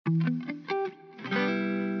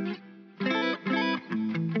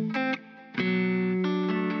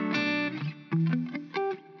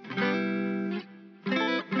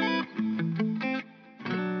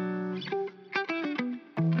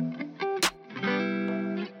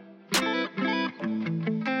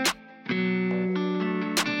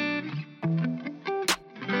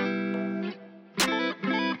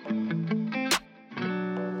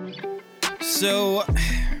So,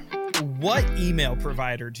 what email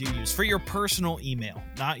provider do you use for your personal email,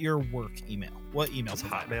 not your work email? What email Does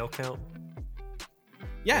provider? Hotmail count?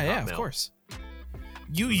 Yeah, of course.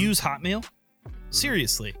 You use Hotmail?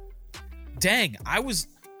 Seriously? Dang, I use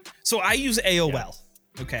AOL.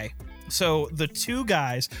 Yeah. Okay. So the two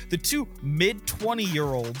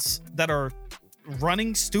mid-20-year-olds that are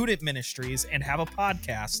running student ministries and have a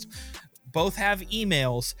podcast both have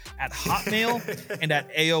emails at Hotmail and at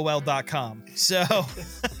AOL.com. So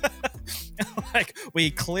like,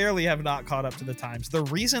 we clearly have not caught up to the times. The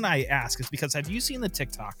reason I ask is because, have you seen the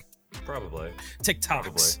TikToks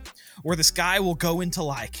where this guy will go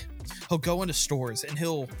into he'll go into stores and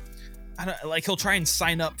he'll try and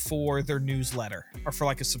sign up for their newsletter or for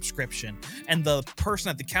a subscription, and the person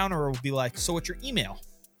at the counter will be like, so what's your email?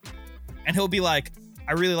 And he'll be like,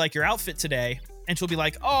 I really like your outfit today. And she'll be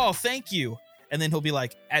like, oh, thank you. And then he'll be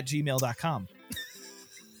like, at gmail.com.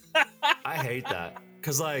 I hate that.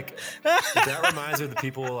 Because, that reminds me of the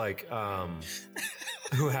people,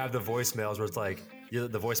 who have the voicemails where it's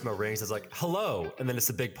the voicemail rings. It's like, hello. And then it's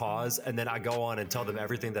a big pause. And then I go on and tell them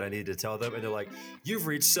everything that I need to tell them. And they're like, you've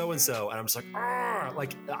reached so-and-so. And I'm just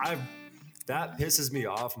like, that pisses me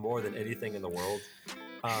off more than anything in the world.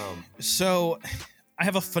 So I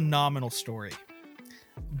have a phenomenal story.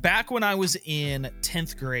 Back when I was in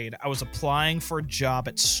 10th grade, I was applying for a job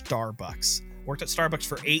at Starbucks. Worked at Starbucks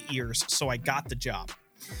for 8 years, so I got the job.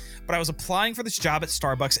 But I was applying for this job at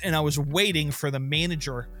Starbucks, and I was waiting for the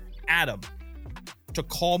manager, Adam, to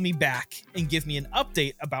call me back and give me an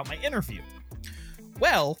update about my interview.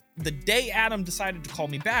 Well, the day Adam decided to call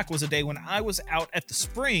me back was a day when I was out at the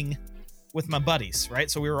spring with my buddies, right?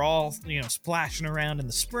 So we were all, splashing around in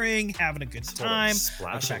the spring, having a good time.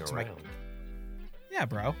 Splashing around. Yeah,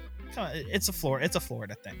 bro. It's a Florida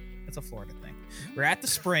thing. We're at the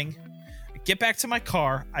spring. I get back to my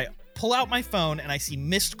car. I pull out my phone and I see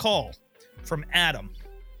missed call from Adam.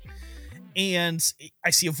 And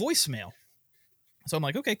I see a voicemail. So I'm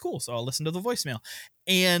like, okay, cool. So I'll listen to the voicemail.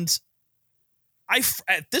 And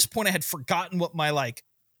at this point I had forgotten what my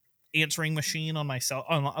answering machine on my cell,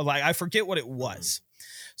 I forget what it was.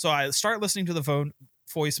 So I start listening to the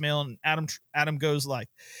voicemail, and Adam goes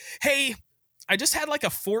hey, I just had a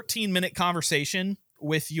 14-minute conversation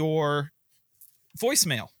with your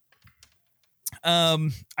voicemail.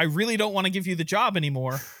 I really don't want to give you the job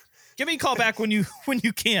anymore. Give me a call back when you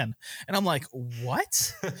can. And I'm like,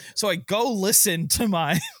 what? So I go listen to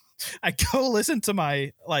my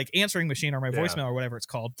answering machine or my voicemail or whatever it's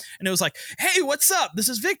called. And it was like, hey, what's up? This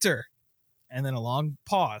is Victor. And then a long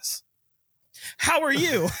pause. How are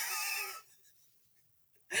you?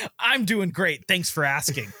 I'm doing great. Thanks for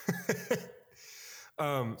asking.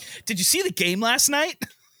 Did you see the game last night?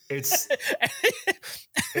 It's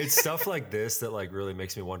stuff like this that really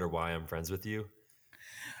makes me wonder why I'm friends with you.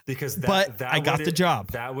 Because I got the job.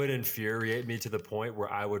 That would infuriate me to the point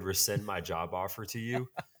where I would rescind my job offer to you.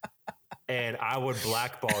 And I would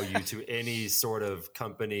blackball you to any sort of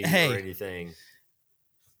company or anything.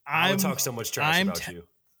 I would talk so much trash about you.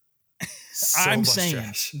 I'm saying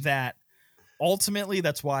trash. That ultimately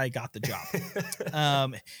that's why I got the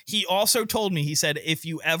job. He also told me, he said, if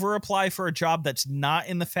you ever apply for a job that's not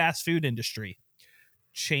in the fast food industry,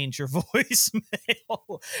 change your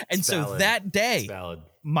voicemail. And so that day,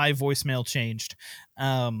 my voicemail changed.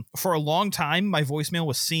 For a long time, my voicemail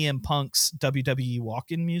was CM Punk's WWE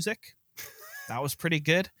walk-in music. That was pretty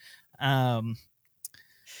good. Yeah,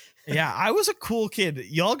 I was a cool kid.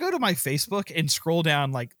 Y'all go to my Facebook and scroll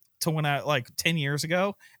down to when I 10 years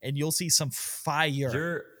ago, and you'll see some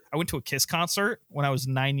fire. I went to a Kiss concert when I was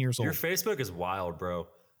 9 years old. Your Facebook is wild, bro.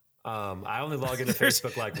 I only log into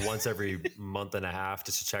Facebook once every month and a half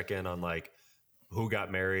just to check in on who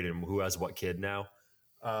got married and who has what kid now.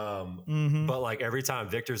 But every time,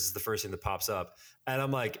 Victor's is the first thing that pops up, and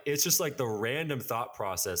I'm it's just the random thought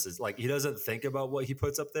process is he doesn't think about what he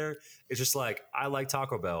puts up there. It's just I like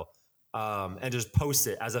Taco Bell, and just post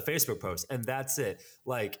it as a Facebook post, and that's it.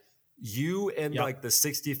 You and the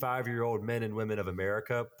 65-year-old men and women of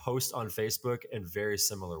America post on Facebook in very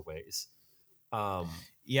similar ways.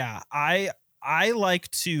 Yeah, I like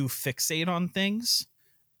to fixate on things.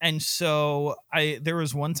 And so there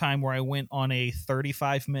was one time where I went on a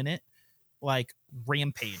 35-minute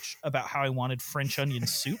rampage about how I wanted French onion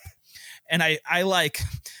soup. And I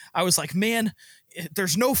was like, man,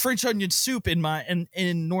 there's no French onion soup in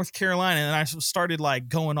North Carolina. And I started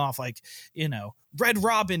going off Red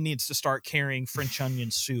Robin needs to start carrying French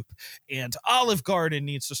onion soup, and Olive Garden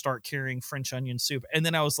needs to start carrying French onion soup. And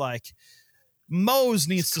then I was like, Moe's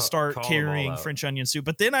needs to start carrying French onion soup.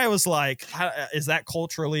 But then I was like, is that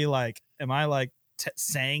culturally am I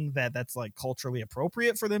saying that that's like culturally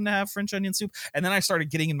appropriate for them to have French onion soup. And then I started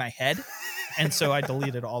getting in my head. And so I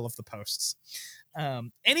deleted all of the posts.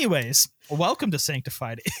 Anyways, welcome to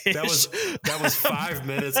Sanctified Ish. That was 5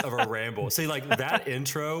 minutes of a ramble. See, like that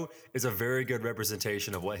intro is a very good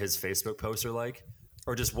representation of what his Facebook posts are like,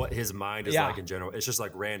 or just what his mind is like in general. It's just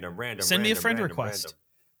like random. Send me a friend request.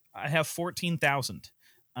 I have 14,000.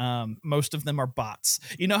 Most of them are bots.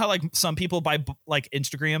 You know how like some people buy like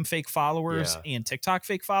Instagram fake followers and TikTok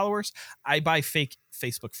fake followers? I buy fake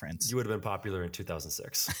Facebook friends. You would have been popular in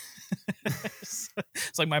 2006.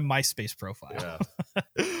 It's like my MySpace profile.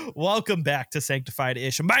 Yeah. Welcome back to Sanctified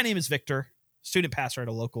Ish. My name is Victor, student pastor at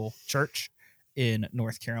a local church in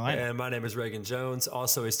North Carolina. And my name is Reagan Jones,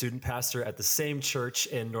 also a student pastor at the same church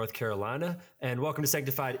in North Carolina. And welcome to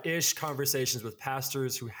Sanctified Ish, conversations with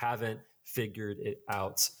pastors who haven't figured it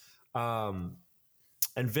out. And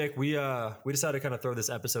Vic, we decided to kind of throw this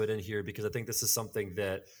episode in here because I think this is something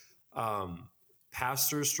that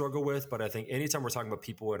pastors struggle with, but I think anytime we're talking about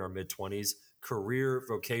people in our mid-20s, career,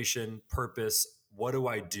 vocation, purpose, what do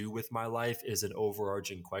I do with my life is an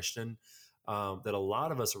overarching question that a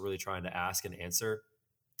lot of us are really trying to ask and answer.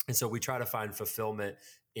 And so we try to find fulfillment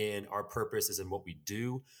in our purpose is in what we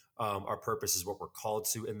do. Our purpose is what we're called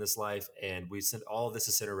to in this life. And we send all of this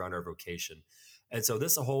is centered around our vocation. And so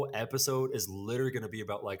this whole episode is literally going to be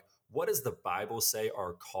about like, what does the Bible say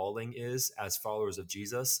our calling is as followers of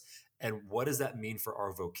Jesus? And what does that mean for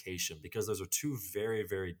our vocation? Because those are two very,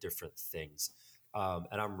 very different things. And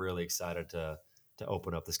I'm really excited to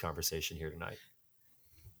open up this conversation here tonight.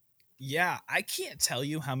 Yeah, I can't tell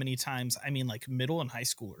you how many times, I mean, like middle and high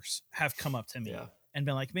schoolers have come up to me and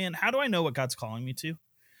been like, man, how do I know what God's calling me to?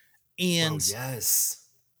 And yes,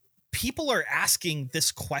 people are asking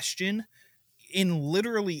this question in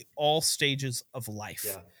literally all stages of life.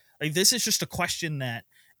 Yeah. Like this is just a question that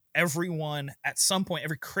everyone at some point,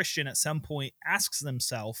 every Christian at some point asks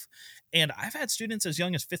themselves. And I've had students as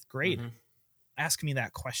young as 5th grade ask me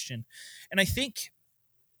that question. And I think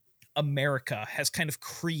America has kind of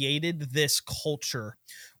created this culture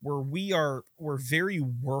where we're very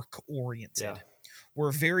work oriented. Yeah.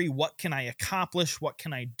 We're very, what can I accomplish? What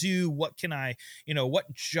can I do? What can I,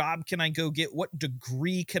 what job can I go get? What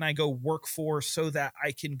degree can I go work for so that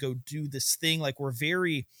I can go do this thing? Like we're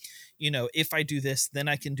very, if I do this, then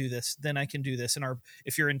I can do this, then I can do this. And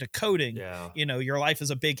if you're into coding, your life is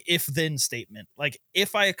a big if then statement. Like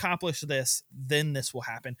if I accomplish this, then this will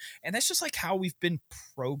happen. And that's just like how we've been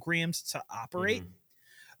programmed to operate. Mm-hmm.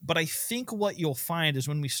 But I think what you'll find is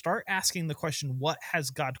when we start asking the question, what has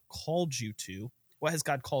God called you to? What has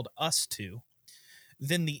God called us to?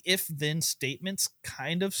 Then the if-then statements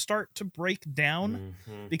kind of start to break down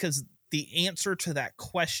because the answer to that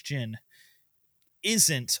question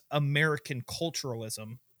isn't American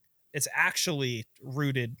culturalism. It's actually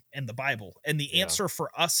rooted in the Bible. And the answer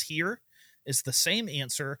for us here is the same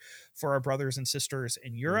answer for our brothers and sisters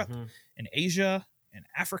in Europe, in Asia, in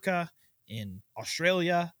Africa, in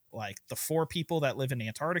Australia, like the 4 people that live in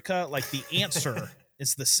Antarctica. Like the answer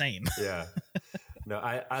is the same. Yeah. No,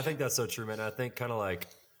 I think that's so true, man. I think kind of like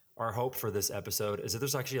our hope for this episode is that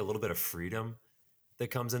there's actually a little bit of freedom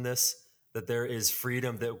that comes in this, that there is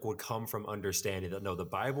freedom that would come from understanding that, no, the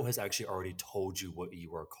Bible has actually already told you what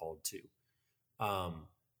you are called to.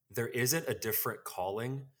 There isn't a different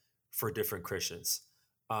calling for different Christians.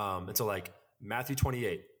 And so like Matthew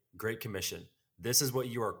 28, Great Commission. This is what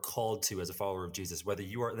you are called to as a follower of Jesus. Whether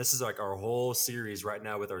you are, this is like our whole series right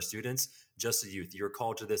now with our students, just the youth. You're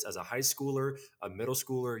called to this as a high schooler, a middle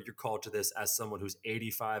schooler. You're called to this as someone who's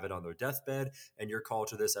 85 and on their deathbed. And you're called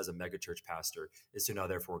to this as a megachurch pastor, is to now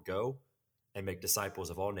therefore go and make disciples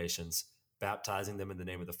of all nations, baptizing them in the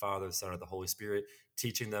name of the Father, the Son, and the Holy Spirit,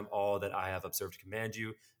 teaching them all that I have observed to command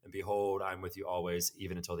you. And behold, I'm with you always,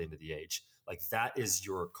 even until the end of the age. Like that is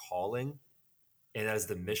your calling. And that is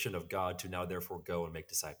the mission of God to now therefore go and make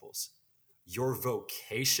disciples. Your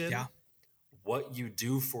vocation, what you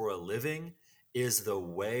do for a living, is the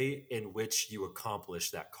way in which you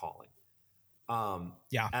accomplish that calling. And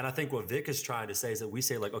I think what Vic is trying to say is that we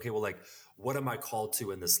say like, okay, well, like, what am I called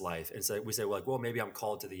to in this life? And so we say, well, maybe I'm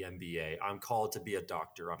called to the MBA. I'm called to be a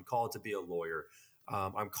doctor. I'm called to be a lawyer.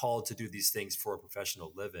 I'm called to do these things for a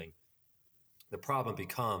professional living. The problem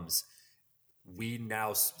becomes we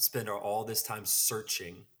now spend all this time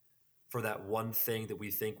searching for that one thing that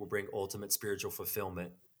we think will bring ultimate spiritual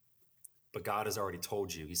fulfillment. But God has already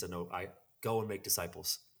told you. He said, no, I go and make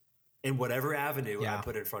disciples. In whatever avenue I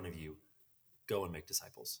put in front of you, go and make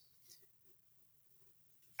disciples.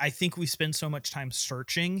 I think we spend so much time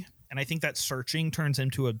searching, and I think that searching turns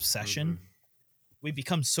into obsession. We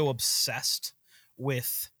become so obsessed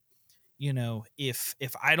with,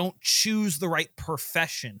 if I don't choose the right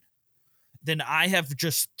profession, then I have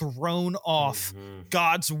just thrown off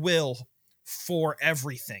God's will for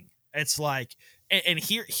everything. It's like, and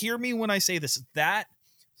hear me when I say this, that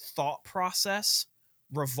thought process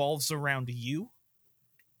revolves around you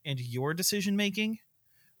and your decision making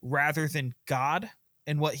rather than God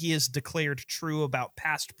and what he has declared true about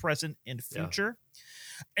past, present, and future.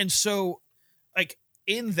 Yeah. And so, like,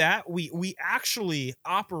 in that, we actually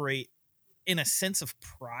operate in a sense of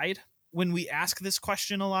pride when we ask this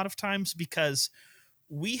question a lot of times, because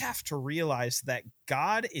we have to realize that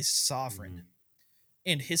God is sovereign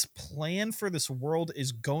and his plan for this world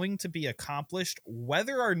is going to be accomplished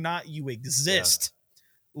whether or not you exist,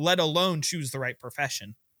 let alone choose the right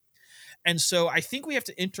profession. And so I think we have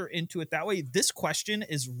to enter into it that way. This question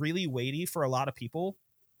is really weighty for a lot of people,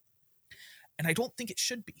 and I don't think it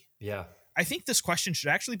should be. Yeah. I think this question should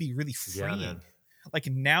actually be really freeing. Yeah, like,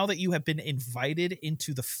 now that you have been invited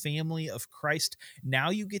into the family of Christ,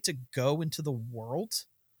 now you get to go into the world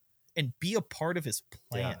and be a part of his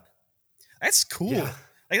plan. Yeah. That's cool. Yeah.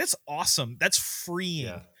 Like, that's awesome. That's freeing.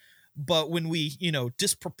 Yeah. But when we,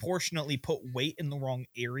 disproportionately put weight in the wrong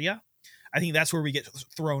area, I think that's where we get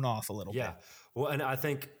thrown off a little bit. Yeah. Well, and I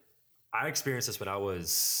think I experienced this when I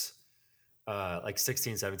was like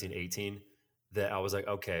 16, 17, 18, that I was like,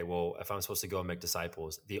 okay, well, if I'm supposed to go and make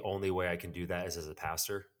disciples, the only way I can do that is as a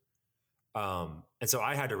pastor. And so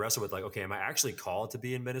I had to wrestle with, like, okay, am I actually called to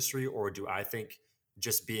be in ministry, or do I think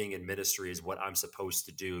just being in ministry is what I'm supposed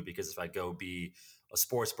to do? Because if I go be a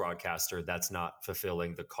sports broadcaster, that's not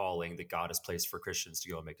fulfilling the calling that God has placed for Christians to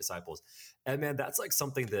go and make disciples. And man, that's like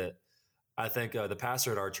something that I think the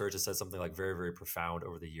pastor at our church has said something like very, very profound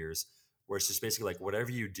over the years, where it's just basically like, whatever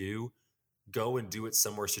you do, go and do it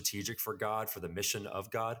somewhere strategic for God, for the mission of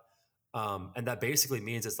God. And that basically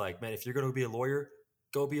means it's like, man, if you're going to be a lawyer,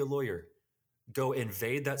 go be a lawyer. Go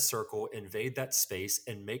invade that circle, invade that space,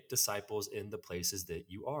 and make disciples in the places that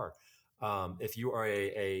you are. If you are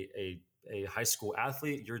a high school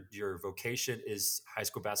athlete, your vocation is high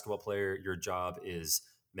school basketball player. Your job is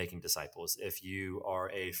making disciples. If you are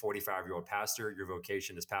a 45-year-old pastor, your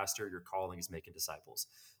vocation is pastor. Your calling is making disciples.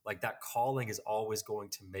 Like, that calling is always going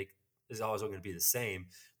to be the same.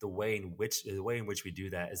 The way in which we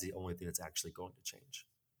do that is the only thing that's actually going to change.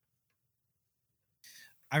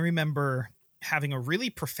 I remember having a really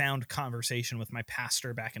profound conversation with my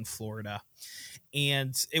pastor back in Florida.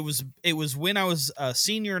 And it was when I was a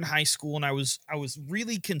senior in high school, and I was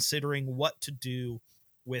really considering what to do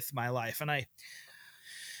with my life. And I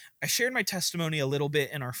shared my testimony a little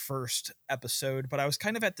bit in our first episode, but I was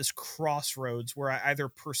kind of at this crossroads where I either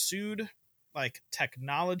pursued like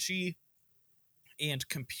technology and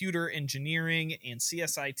computer engineering and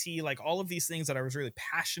CSIT, like all of these things that I was really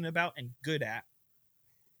passionate about and good at,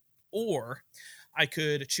 or I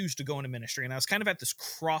could choose to go into ministry. And I was kind of at this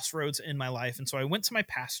crossroads in my life. And so I went to my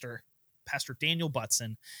pastor, Pastor Daniel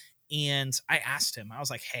Butson, and I asked him, I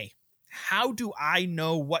was like, hey, how do I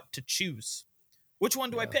know what to choose? Which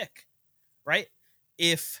one do I pick? Right?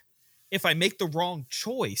 If I make the wrong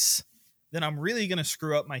choice, then I'm really going to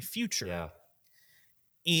screw up my future. Yeah.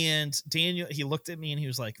 And Daniel, he looked at me and he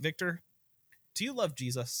was like, Victor, do you love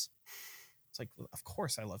Jesus? It's like, of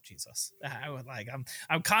course I love Jesus.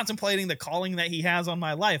 I'm contemplating the calling that he has on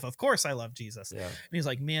my life. Of course I love Jesus. Yeah. And he's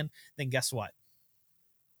like, man, then guess what?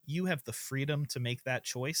 You have the freedom to make that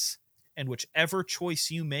choice. And whichever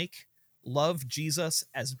choice you make, love Jesus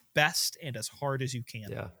as best and as hard as you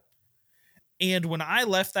can. Yeah. And when I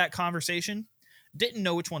left that conversation, didn't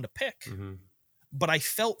know which one to pick, but I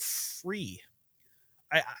felt free.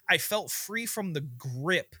 I felt free from the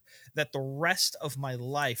grip that the rest of my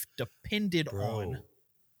life depended on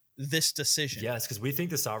this decision. Yes, because we think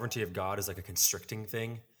the sovereignty of God is like a constricting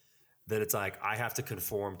thing, that it's like, I have to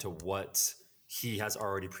conform to what he has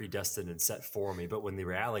already predestined and set for me. But when the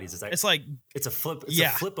reality is, it's a flip. It's a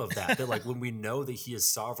flip of that. That like, when we know that he is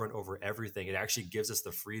sovereign over everything, it actually gives us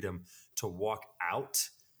the freedom to walk out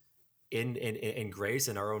in grace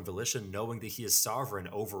and our own volition, knowing that he is sovereign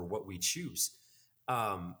over what we choose.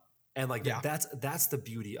 And like, that's the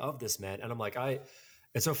beauty of this, man. And I'm like,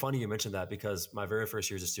 it's so funny you mentioned that, because my very first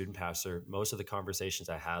year as a student pastor, most of the conversations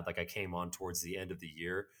I had, like, I came on towards the end of the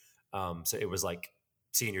year. So it was like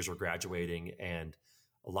seniors were graduating, and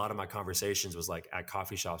a lot of my conversations was like at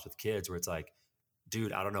coffee shops with kids, where it's like,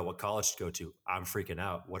 dude, I don't know what college to go to. I'm freaking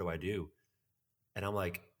out. What do I do? And I'm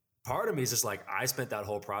like, part of me is just like, I spent that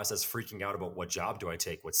whole process freaking out about what job do I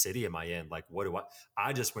take? What city am I in? Like,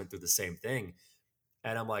 I just went through the same thing.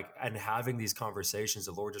 And I'm like, and having these conversations,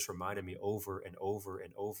 the Lord just reminded me over and over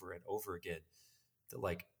and over and over again that,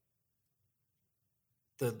 like,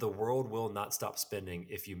 the world will not stop spinning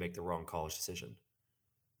if you make the wrong college decision.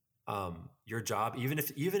 Your job, even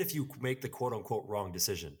if you make the quote unquote wrong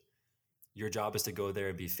decision, your job is to go there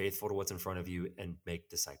and be faithful to what's in front of you and make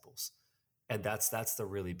disciples. And that's the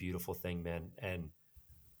really beautiful thing, man. And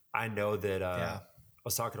I know that I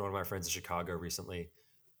was talking to one of my friends in Chicago recently,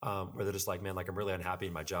 where they're just like, man, like I'm really unhappy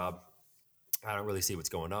in my job. I don't really see what's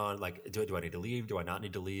going on. Like, do I need to leave? Do I not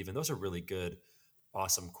need to leave? And those are really good,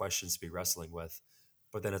 awesome questions to be wrestling with.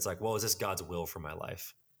 But then it's like, well, is this God's will for my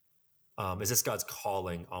life? Is this God's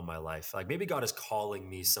calling on my life? Like maybe God is calling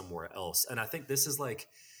me somewhere else. And I think this is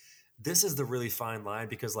the really fine line,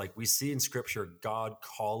 because like we see in scripture, God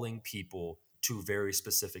calling people to very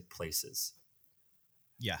specific places.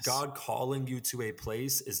 Yes. God calling you to a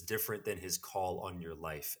place is different than his call on your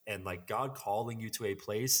life. And like God calling you to a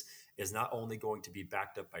place is not only going to be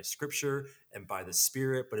backed up by scripture and by the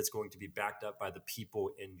Spirit, but it's going to be backed up by the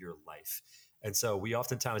people in your life. And so we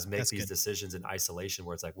oftentimes make these decisions in isolation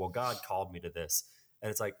where it's like, well, God called me to this.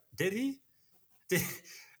 And it's like, did he?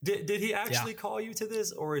 Did he actually call you to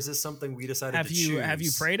this? Or is this something we decided to choose? Have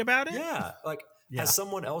you prayed about it? Yeah. Like, has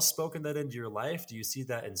someone else spoken that into your life? Do you see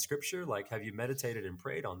that in scripture? Like, have you meditated and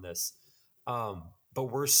prayed on this? But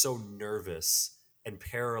we're so nervous and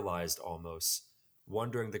paralyzed almost,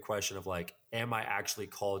 wondering the question of like, am I actually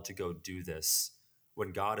called to go do this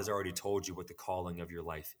when God has already told you what the calling of your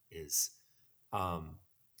life is?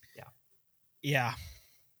 Yeah.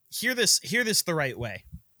 Hear this the right way.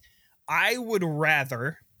 I would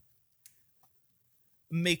rather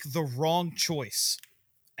make the wrong choice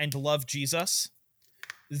and love Jesus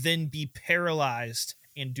than be paralyzed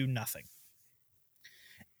and do nothing.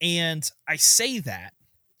 And I say that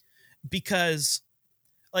because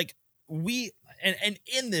like and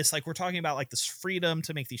in this, like we're talking about like this freedom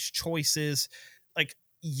to make these choices. Like,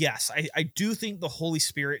 yes, I do think the Holy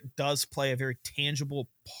Spirit does play a very tangible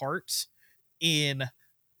part in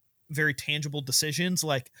very tangible decisions.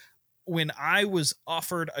 Like when I was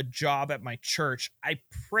offered a job at my church, I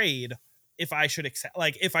prayed if I should accept,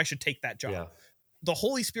 like if I should take that job. The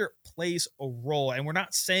Holy Spirit plays a role, and we're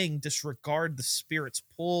not saying disregard the Spirit's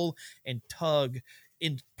pull and tug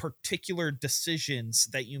in particular decisions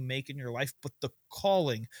that you make in your life, but the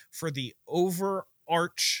calling for the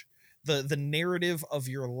overarch, the narrative of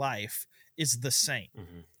your life is the same,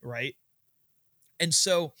 right? And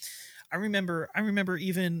so I remember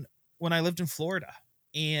even when I lived in Florida,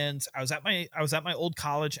 and I was at my old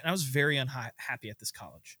college, and I was very unhappy at this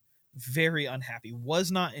college. Very unhappy,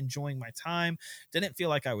 was not enjoying my time, didn't feel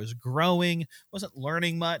like I was growing, wasn't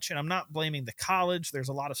learning much. And I'm not blaming the college. There's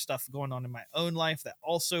a lot of stuff going on in my own life that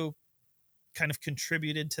also kind of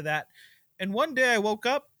contributed to that. And one day I woke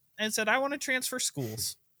up and said, I want to transfer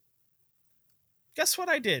schools. Guess what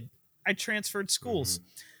I did? I transferred schools.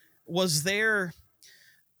 Was there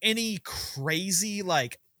any crazy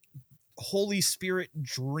like Holy Spirit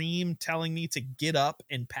dream telling me to get up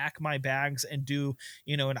and pack my bags and do,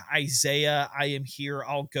 an Isaiah, I am here,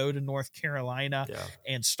 I'll go to North Carolina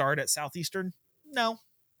and start at Southeastern? No,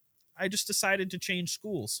 I just decided to change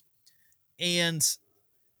schools. And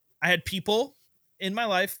I had people in my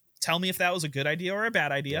life tell me if that was a good idea or a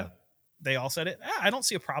bad idea. They all said it. I don't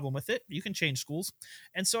see a problem with it. You can change schools.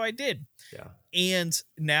 And so I did. And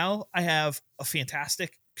now I have a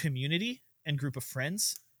fantastic community and group of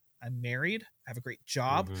friends. I'm married. I have a great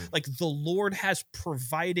job. Like the Lord has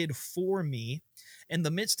provided for me in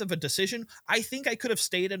the midst of a decision. I think I could have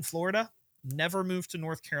stayed in Florida, never moved to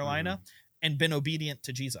North Carolina, and been obedient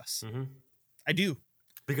to Jesus. I do.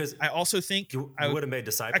 Because I also think you would have made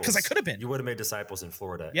disciples. Because I could have been. You would have made disciples in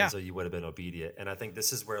Florida. And so you would have been obedient. And I think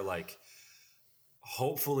this is where like,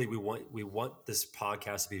 hopefully we want this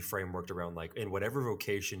podcast to be frameworked around like, in whatever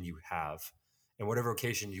vocation you have and whatever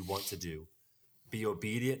vocation you want to do, be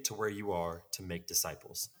obedient to where you are to make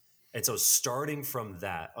disciples. And so starting from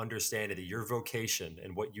that, understanding that your vocation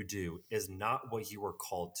and what you do is not what you are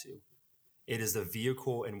called to. It is the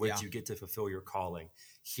vehicle in which you get to fulfill your calling.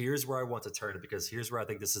 Here's where I want to turn it, because here's where I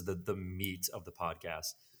think this is the meat of the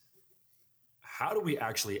podcast. How do we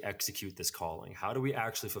actually execute this calling? How do we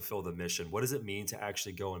actually fulfill the mission? What does it mean to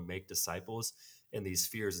actually go and make disciples in these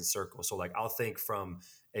spheres and circles? So like, I'll think from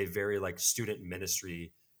a very like student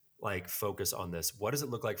ministry like focus on this. What does it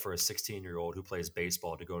look like for a 16-year-old who plays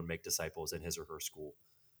baseball to go and make disciples in his or her school?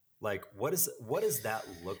 Like, what does that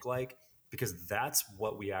look like? Because that's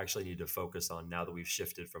what we actually need to focus on now that we've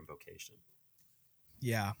shifted from vocation.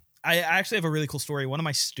 Yeah. I actually have a really cool story. One of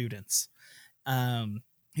my students,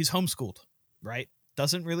 he's homeschooled, right?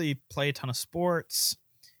 Doesn't really play a ton of sports.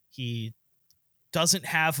 He doesn't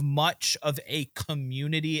have much of a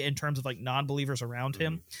community in terms of like non-believers around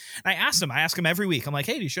him. And I asked him every week, I'm like,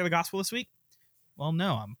 hey, do you share the gospel this week? Well,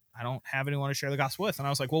 no, I don't have anyone to share the gospel with. And I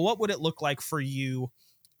was like, well, what would it look like for you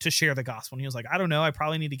to share the gospel? And he was like, I don't know. I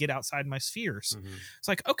probably need to get outside my spheres. It's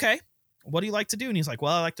like, okay, what do you like to do? And he's like,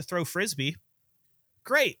 well, I like to throw Frisbee.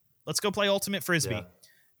 Great. Let's go play ultimate Frisbee. Yeah.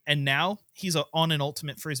 And now he's on an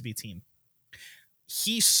ultimate Frisbee team.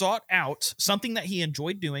 He sought out something that he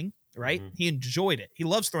enjoyed doing, right? He enjoyed it. He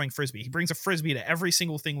loves throwing Frisbee. He brings a Frisbee to every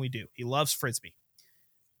single thing we do. He loves Frisbee.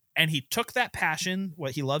 And he took that passion,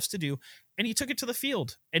 what he loves to do, and he took it to the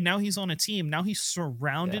field. And now he's on a team. Now he's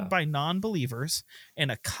surrounded by non-believers in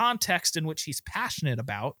a context in which he's passionate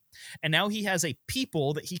about. And now he has a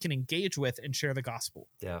people that he can engage with and share the gospel.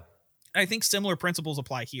 Yeah. And I think similar principles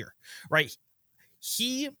apply here, right?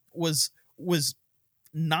 He was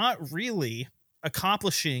not really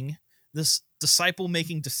accomplishing this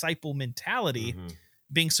disciple-making disciple mentality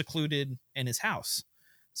being secluded in his house.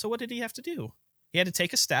 So what did he have to do? He had to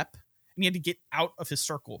take a step, and he had to get out of his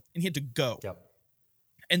circle, and he had to go. Yep.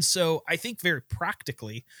 And so I think very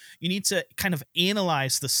practically, you need to kind of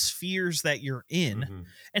analyze the spheres that you're in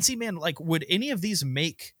and see, man, like, would any of these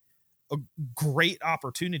make a great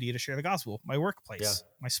opportunity to share the gospel? My workplace,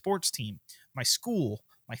 my sports team, my school,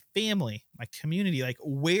 my family, my community, like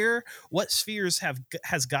what spheres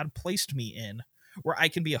has God placed me in where I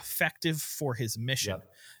can be effective for his mission?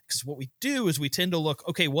 Because what we do is we tend to look,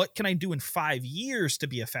 okay, what can I do in 5 years to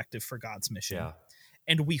be effective for God's mission? Yeah.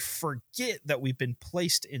 And we forget that we've been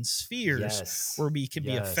placed in spheres where we can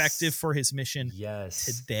be effective for his mission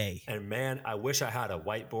today. And man, I wish I had a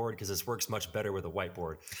whiteboard, because this works much better with a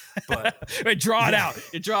whiteboard. But draw it out.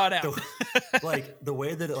 You draw it out. The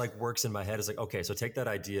way that it like works in my head is like, okay, so take that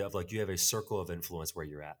idea of like you have a circle of influence where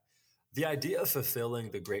you're at. The idea of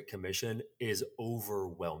fulfilling the Great Commission is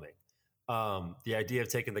overwhelming. The idea of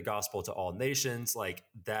taking the gospel to all nations, like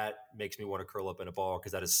that makes me want to curl up in a ball,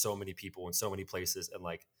 because that is so many people in so many places. And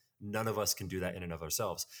like, none of us can do that in and of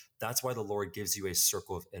ourselves. That's why the Lord gives you a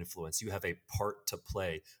circle of influence. You have a part to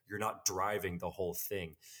play. You're not driving the whole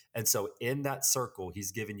thing. And so in that circle,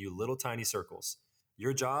 he's given you little tiny circles.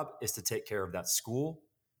 Your job is to take care of that school,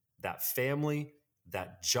 that family,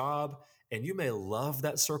 that job. And you may love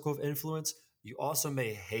that circle of influence. You also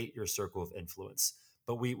may hate your circle of influence.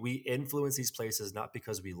 But we influence these places not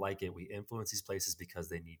because we like it. We influence these places because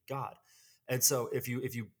they need God. And so if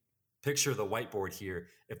you picture the whiteboard here,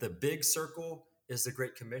 if the big circle is the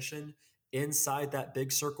Great Commission, inside that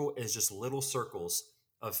big circle is just little circles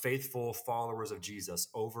of faithful followers of Jesus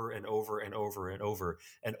over and over and over and over.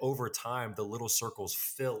 And over time, the little circles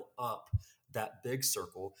fill up that big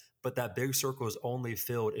circle. But that big circle is only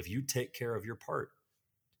filled if you take care of your part.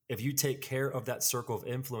 If you take care of that circle of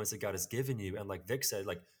influence that God has given you, and like Vic said,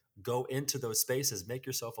 like go into those spaces, make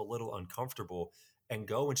yourself a little uncomfortable, and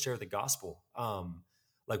go and share the gospel.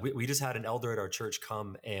 Like we just had an elder at our church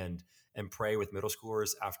come and pray with middle schoolers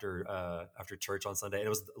after church on Sunday. And it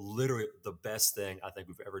was literally the best thing I think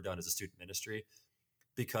we've ever done as a student ministry,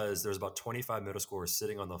 because there's about 25 middle schoolers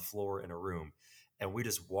sitting on the floor in a room, and we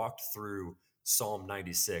just walked through Psalm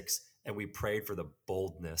 96 and we prayed for the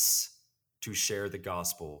boldness to share the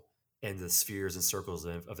gospel in the spheres and circles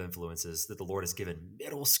of influences that the Lord has given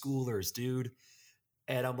middle schoolers, dude.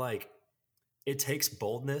 And I'm like, it takes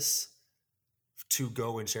boldness to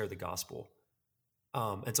go and share the gospel.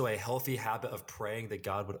 And so a healthy habit of praying that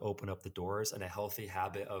God would open up the doors, and a healthy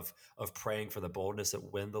habit of praying for the boldness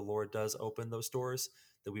that when the Lord does open those doors,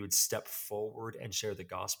 that we would step forward and share the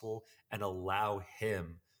gospel and allow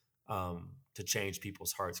him to change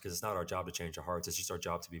people's hearts, because it's not our job to change our hearts. It's just our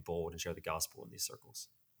job to be bold and share the gospel in these circles.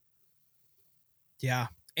 Yeah.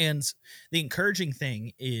 And the encouraging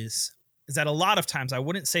thing is that a lot of times, I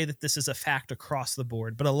wouldn't say that this is a fact across the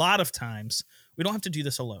board, but a lot of times we don't have to do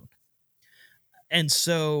this alone. And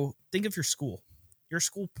so think of your school. Your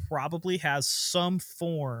school probably has some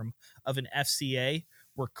form of an FCA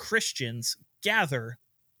where Christians gather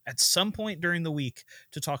at some point during the week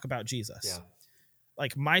to talk about Jesus. Yeah.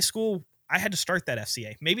 Like my school, I had to start that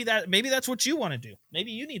FCA. Maybe that's what you want to do.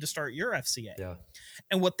 Maybe you need to start your FCA. Yeah.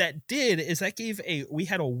 And what that did is that we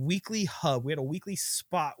had a weekly hub. We had a weekly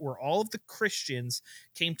spot where all of the Christians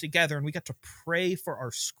came together, and we got to pray for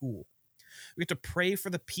our school. We got to pray for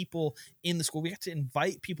the people in the school. We got to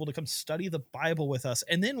invite people to come study the Bible with us.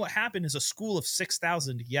 And then what happened is a school of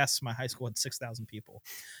 6,000. Yes, my high school had 6,000 people.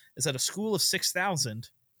 Is that a school of 6,000?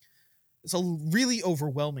 It's a really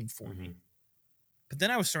overwhelming for me. But then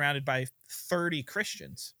I was surrounded by 30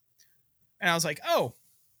 Christians, and I was like, "Oh,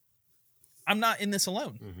 I'm not in this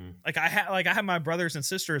alone." Like I had my brothers and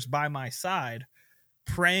sisters by my side,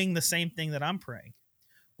 praying the same thing that I'm praying.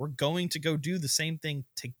 We're going to go do the same thing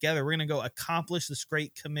together. We're going to go accomplish this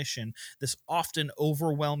great commission, this often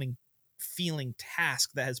overwhelming feeling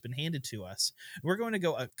task that has been handed to us. We're going to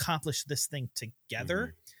go accomplish this thing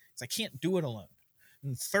together, because I can't do it alone.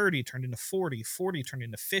 And 30 turned into 40, 40 turned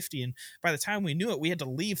into 50. And by the time we knew it, we had to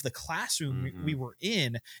leave the classroom we were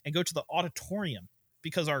in and go to the auditorium,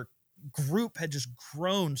 because our group had just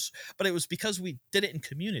grown. But it was because we did it in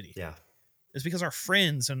community. Yeah. It's because our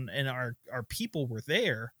friends and our people were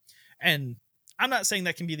there. And I'm not saying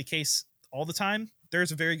that can be the case all the time.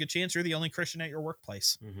 There's a very good chance you're the only Christian at your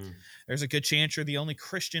workplace. There's a good chance you're the only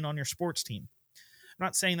Christian on your sports team. I'm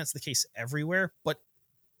not saying that's the case everywhere, but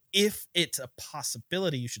if it's a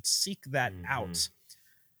possibility, you should seek that out,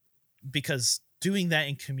 because doing that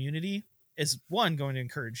in community is, one, going to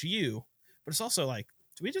encourage you, but it's also like,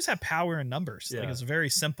 do we just have power in numbers? Yeah. Like, it's a very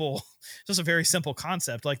simple, just a very simple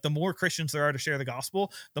concept. Like, the more Christians there are to share the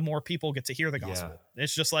gospel, the more people get to hear the gospel. Yeah.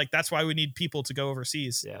 It's just like, that's why we need people to go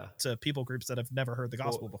overseas to people groups that have never heard the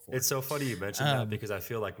gospel before. It's so funny you mentioned that, because I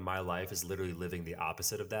feel like my life is literally living the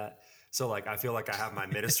opposite of that. So like, I feel like I have my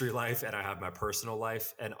ministry life and I have my personal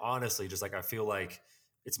life. And honestly, just like, I feel like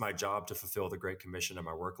it's my job to fulfill the Great Commission in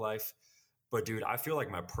my work life. But dude, I feel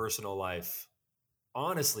like my personal life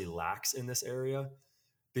honestly lacks in this area,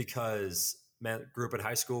 because man, grew up in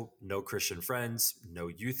high school, no Christian friends, no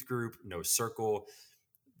youth group, no circle.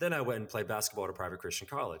 Then I went and played basketball at a private Christian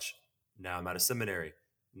college. Now I'm at a seminary.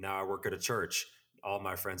 Now I work at a church. All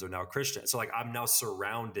my friends are now Christian. So like, I'm now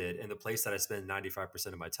surrounded in the place that I spend 95%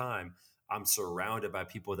 of my time. I'm surrounded by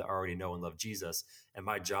people that already know and love Jesus. And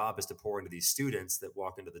my job is to pour into these students that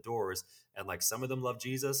walk into the doors. And like, some of them love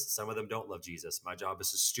Jesus, some of them don't love Jesus. My job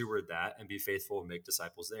is to steward that and be faithful and make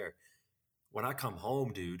disciples there. When I come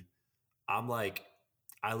home, dude, I'm like,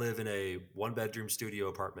 I live in a 1-bedroom studio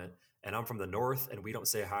apartment, and I'm from the north, and we don't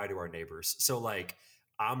say hi to our neighbors. So like,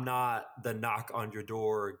 I'm not the knock on your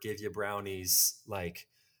door, give you brownies. Like,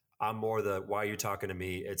 I'm more the, why are you talking to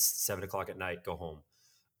me? It's 7:00 at night, go home.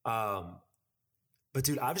 But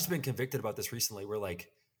dude, I've just been convicted about this recently. We're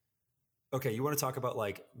like, okay, you want to talk about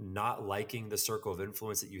like not liking the circle of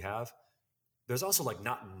influence that you have? There's also like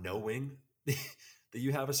not knowing that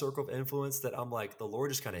you have a circle of influence, that I'm like, the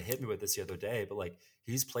Lord just kind of hit me with this the other day, but like,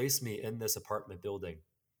 he's placed me in this apartment building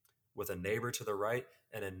with a neighbor to the right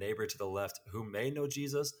and a neighbor to the left who may know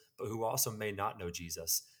Jesus, but who also may not know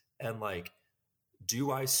Jesus. And like,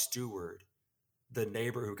 do I steward the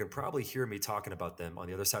neighbor who can probably hear me talking about them on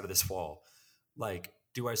the other side of this wall? Like,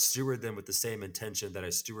 do I steward them with the same intention that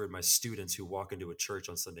I steward my students who walk into a church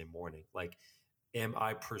on Sunday morning? Like, am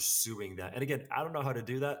I pursuing that? And again, I don't know how to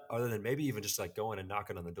do that other than maybe even just like going and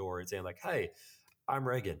knocking on the door and saying like, hey, I'm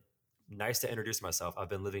Reagan. Nice to introduce myself. I've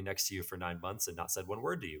been living next to you for 9 months and not said one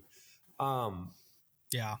word to you.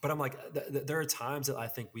 But I'm like, there are times that I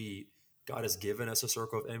think God has given us a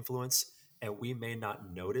circle of influence and we may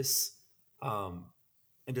not notice.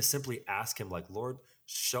 And to simply ask him like, Lord,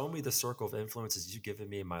 show me the circle of influences you've given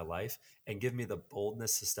me in my life and give me the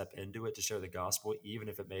boldness to step into it, to share the gospel, even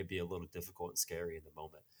if it may be a little difficult and scary in the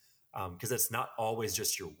moment. Because it's not always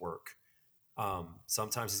just your work.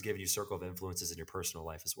 Sometimes he's giving you circle of influences in your personal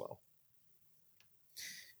life as well.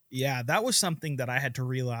 Yeah, that was something that I had to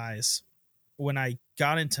realize when I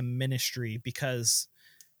got into ministry, because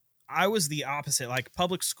I was the opposite, like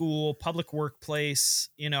public school, public workplace.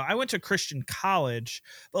 You know, I went to Christian college,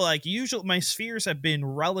 but like usually my spheres have been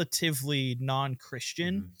relatively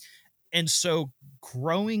non-Christian. Mm-hmm. And so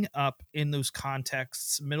growing up in those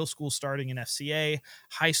contexts, middle school starting in FCA,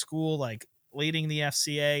 high school, like leading the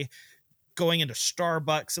FCA, going into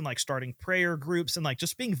Starbucks and like starting prayer groups and like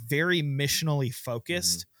just being very missionally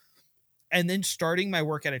focused. Mm-hmm. And then starting my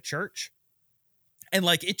work at a church. And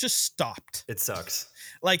like, it just stopped. It sucks.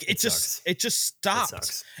 Like it just stopped. It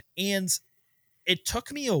sucks. And it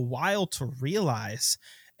took me a while to realize.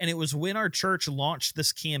 And it was when our church launched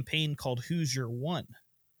this campaign called Who's Your One?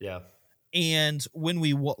 Yeah. And when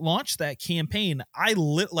we launched that campaign, I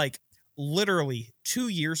literally 2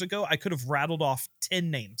 years ago, I could have rattled off 10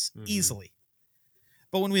 names easily.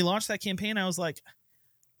 But when we launched that campaign, I was like,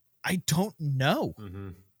 I don't know. Mm-hmm.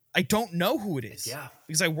 I don't know who it is. Yeah.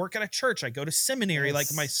 Because I work at a church. I go to seminary. Yes. Like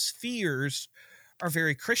my spheres are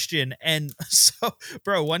very Christian. And so,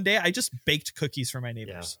 bro, one day I just baked cookies for my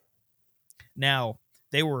neighbors. Yeah. Now,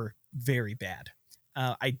 they were very bad.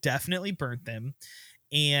 I definitely burnt them.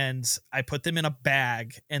 And I put them in a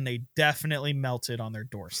bag. And they definitely melted on their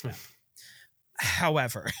doorstep.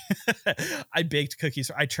 However, I baked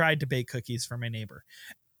cookies. I tried to bake cookies for my neighbor.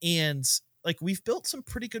 And like, we've built some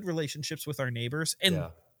pretty good relationships with our neighbors. And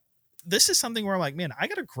this is something where I'm like, man, I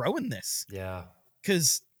got to grow in this. Yeah.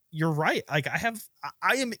 because you're right. Like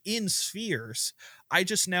I am in spheres. I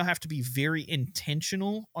just now have to be very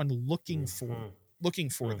intentional on looking for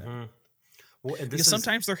them, Well, and because this is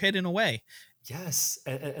sometimes they're hidden away. yes,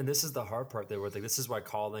 and this is the hard part. That we're like, this is why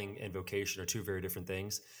calling and vocation are two very different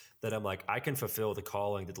things. That I'm like, I can fulfill the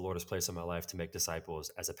calling that the Lord has placed on my life to make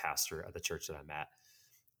disciples as a pastor at the church that I'm at.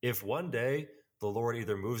 If one day the Lord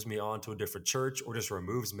either moves me on to a different church or just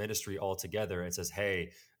removes ministry altogether and says,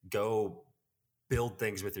 "Hey, go build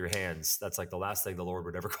things with your hands," that's like the last thing the Lord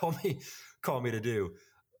would ever call me to do.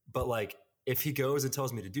 But like, if He goes and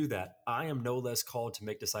tells me to do that, I am no less called to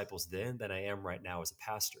make disciples then than I am right now as a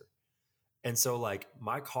pastor. And so, like,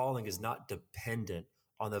 my calling is not dependent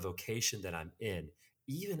on the vocation that I'm in,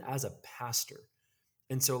 even as a pastor.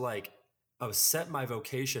 And so, like, I've set my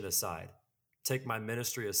vocation aside, take my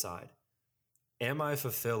ministry aside. Am I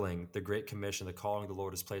fulfilling the Great Commission, the calling the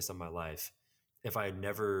Lord has placed on my life, if I had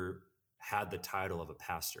never had the title of a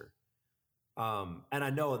pastor? And I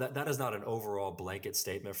know that that is not an overall blanket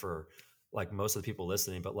statement for like most of the people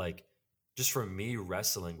listening, but like just for me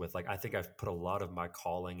wrestling with like, I think I've put a lot of my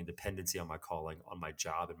calling and dependency on my calling on my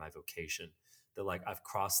job and my vocation, that like I've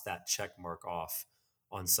crossed that check mark off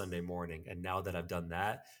on Sunday morning. And now that I've done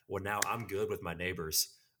that, well, now I'm good with my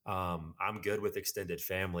neighbors. I'm good with extended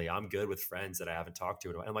family. I'm good with friends that I haven't talked to.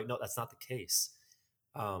 And I'm like, no, that's not the case.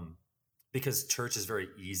 Um, because church is very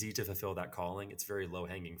easy to fulfill that calling. It's very low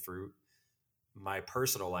hanging fruit. My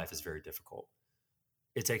personal life is very difficult.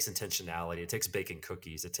 It takes intentionality. It takes baking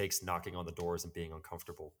cookies. It takes knocking on the doors and being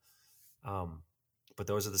uncomfortable. But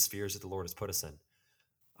those are the spheres that the Lord has put us in.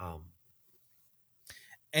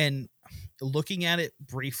 And looking at it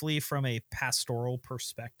briefly from a pastoral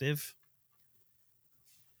perspective,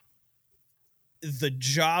 the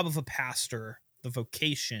job of a pastor, the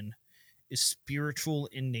vocation, is spiritual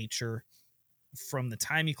in nature from the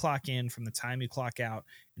time you clock in, from the time you clock out.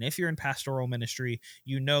 And if you're in pastoral ministry,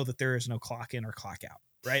 you know that there is no clock in or clock out,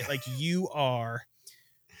 right? Like you are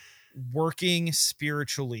working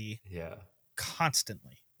spiritually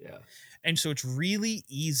constantly. Yeah. And so it's really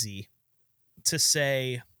easy to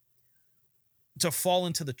say, to fall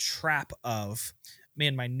into the trap of,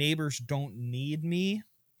 man, my neighbors don't need me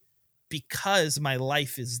because my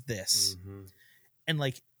life is this. Mm-hmm. And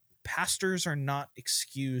like, pastors are not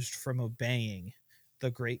excused from obeying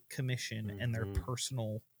the Great Commission and their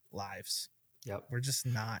personal lives. Yep. We're just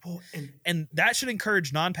not. Oh, and that should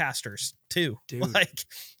encourage non-pastors too. Dude.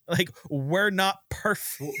 Like we're not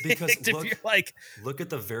perfect. Well, because look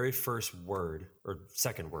at the very first word or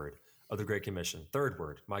second word of the Great Commission. Third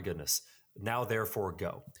word, my goodness. Now, therefore,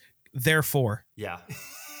 go. Therefore. Yeah.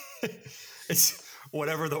 It's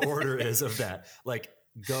whatever the order is of that. Like,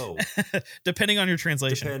 go. Depending on your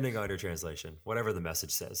translation. Whatever the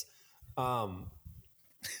message says.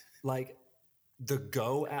 Like the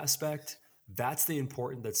go aspect, that's the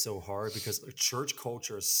important, that's so hard, because church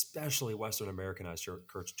culture, especially Western Americanized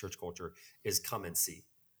church culture, is come and see.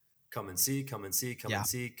 Come and see, come and see, come and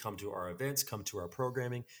see, come to our events, come to our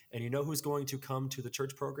programming. And you know who's going to come to the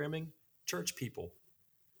church programming? Church people.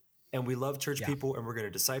 And we love church people, and we're going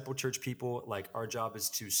to disciple church people. Like, our job is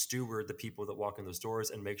to steward the people that walk in those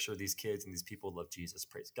doors and make sure these kids and these people love Jesus.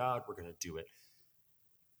 Praise God. We're going to do it.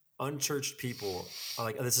 Unchurched people are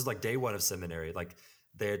like, this is like day one of seminary. Like,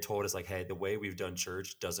 they had told us like, hey, the way we've done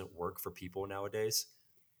church doesn't work for people nowadays,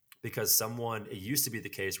 because it used to be the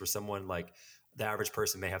case where someone, like the average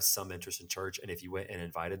person, may have some interest in church. And if you went and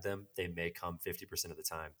invited them, they may come 50% of the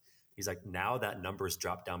time. He's like, now that number's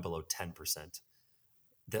dropped down below 10%.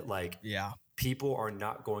 That like, people are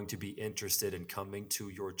not going to be interested in coming to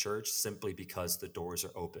your church simply because the doors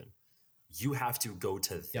are open. You have to go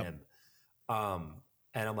to them.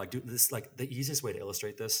 And I'm like, dude, this, like, the easiest way to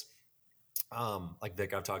illustrate this, like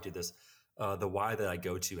Vic, I've talked to you this, the Y that I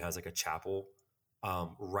go to has like a chapel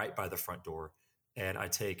right by the front door. And I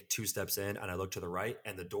take 2 steps in and I look to the right,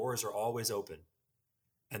 and the doors are always open.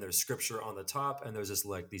 And there's scripture on the top, and there's just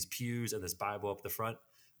like these pews and this Bible up the front.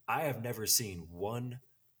 I have never seen one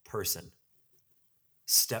person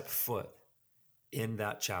step foot in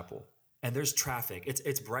that chapel. And there's traffic.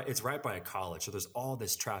 It's right by a college. So there's all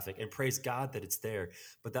this traffic, and praise God that it's there.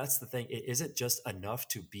 But that's the thing. It isn't just enough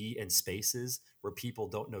to be in spaces where people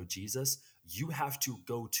don't know Jesus. You have to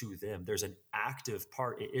go to them. There's an active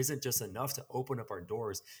part. It isn't just enough to open up our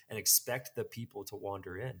doors and expect the people to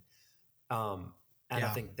wander in. I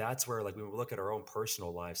think that's where, like, when we look at our own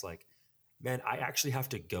personal lives, like, man, I actually have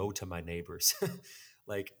to go to my neighbors.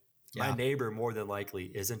 Like, my neighbor more than likely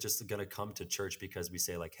isn't just going to come to church because we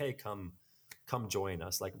say like, hey, come join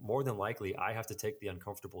us. Like, more than likely I have to take the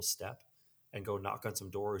uncomfortable step and go knock on some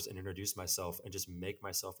doors and introduce myself and just make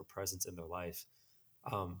myself a presence in their life.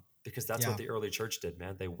 Because that's what the early church did,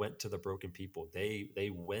 man. They went to the broken people.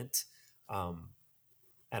 They went,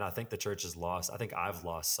 and I think the church is lost. I think I've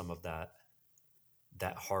lost some of that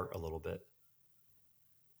heart a little bit.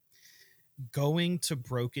 Going to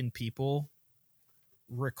broken people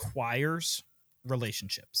requires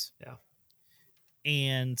relationships. Yeah.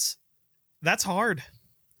 And that's hard.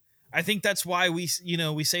 I think that's why we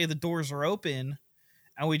say the doors are open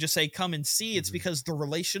and we just say, come and see. It's because the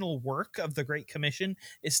relational work of the Great Commission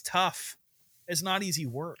is tough. It's not easy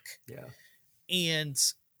work. Yeah. And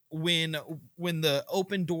when the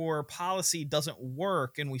open door policy doesn't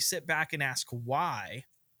work and we sit back and ask why,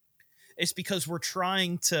 it's because we're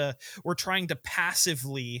trying to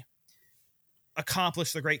passively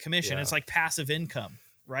accomplish the Great Commission. It's like passive income,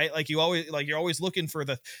 right? Like you're always looking for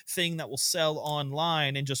the thing that will sell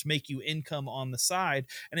online and just make you income on the side.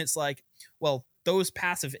 And it's like, well, those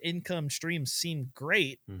passive income streams seem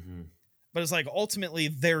great, but it's like ultimately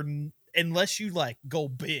they're, unless you like go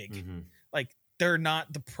big, like they're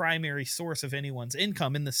not the primary source of anyone's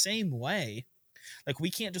income. In the same way, like we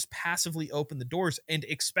can't just passively open the doors and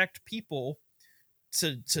expect people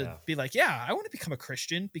to be like, yeah, I want to become a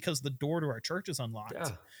Christian because the door to our church is unlocked. Yeah.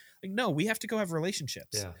 Like, no, we have to go have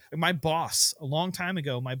relationships. Yeah. My boss, a long time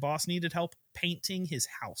ago, needed help painting his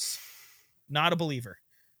house. Not a believer.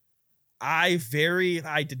 I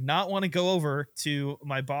did not want to go over to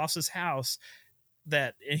my boss's house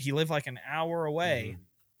and he lived like an hour away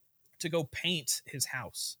to go paint his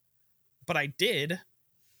house. But I did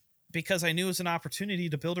because I knew it was an opportunity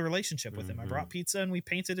to build a relationship with him. I brought pizza and we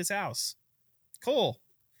painted his house. Cool.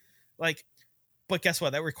 Like, but guess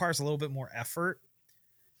what? That requires a little bit more effort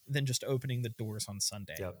than just opening the doors on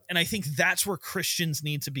Sunday. Yep. And I think that's where Christians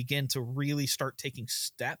need to begin to really start taking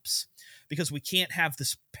steps, because we can't have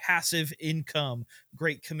this passive income,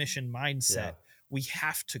 Great Commission mindset. Yeah. We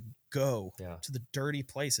have to go to the dirty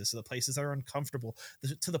places, to the places that are uncomfortable,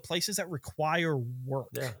 to the places that require work,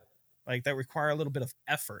 like that require a little bit of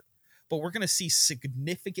effort. But we're going to see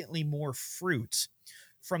significantly more fruit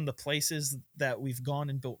from the places that we've gone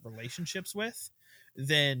and built relationships with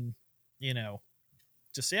than,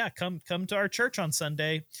 just come to our church on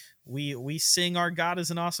Sunday. We sing our God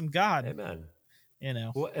is an awesome God. Amen.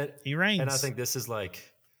 He reigns. And I think this is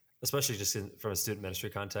like, especially just from a student ministry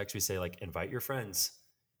context, we say like, invite your friends.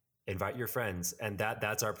 And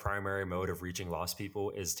that's our primary mode of reaching lost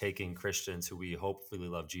people, is taking Christians who we hopefully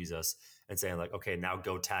love Jesus and saying like, okay, now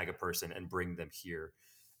go tag a person and bring them here.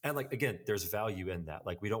 And like, again, there's value in that.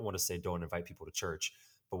 Like, we don't want to say don't invite people to church,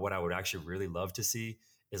 but what I would actually really love to see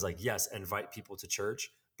is like, yes, invite people to church,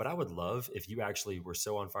 but I would love if you actually were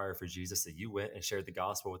so on fire for Jesus that you went and shared the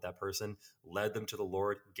gospel with that person, led them to the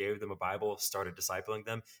Lord, gave them a Bible, started discipling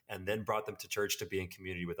them, and then brought them to church to be in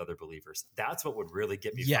community with other believers. That's what would really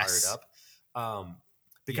get me fired up.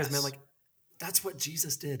 Because man, like, that's what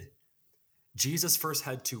Jesus did. Jesus first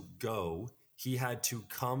had to go. He had to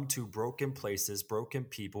come to broken places, broken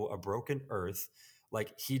people, a broken earth.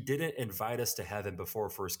 Like, he didn't invite us to heaven before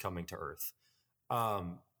first coming to earth.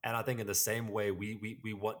 And I think in the same way,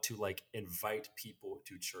 we want to like invite people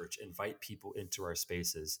to church, invite people into our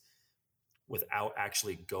spaces without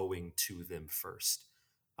actually going to them first.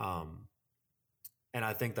 And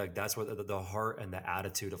I think like that's what the heart and the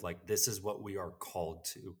attitude of like, this is what we are called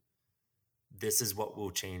to. This is what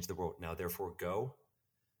will change the world. Now, therefore, go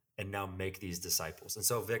and now make these disciples. And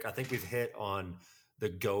so, Vic, I think we've hit on the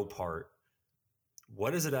go part.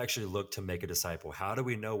 What does it actually look to make a disciple? How do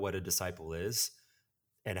we know what a disciple is?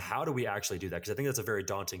 And how do we actually do that? Because I think that's a very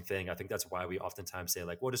daunting thing. I think that's why we oftentimes say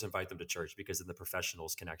like, we'll just invite them to church, because then the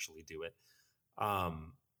professionals can actually do it.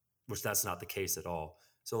 Which that's not the case at all.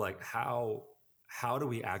 So like, how do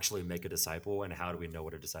we actually make a disciple, and how do we know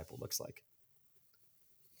what a disciple looks like?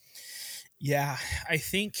 Yeah, I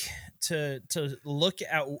think to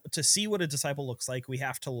see what a disciple looks like, we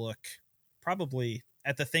have to look probably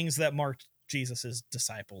at the things that marked Jesus's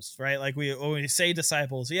disciples, right? Like when we say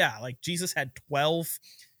disciples, like Jesus had 12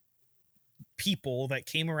 people that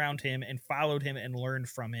came around him and followed him and learned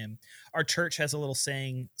from him. Our church has a little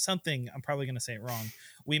saying, something, I'm probably going to say it wrong.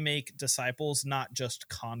 We make disciples, not just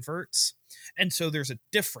converts. And so there's a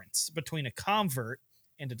difference between a convert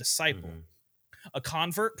and a disciple. A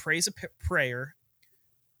convert prays a prayer,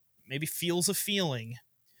 maybe feels a feeling,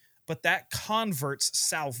 but that convert's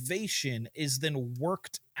salvation is then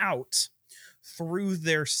worked out through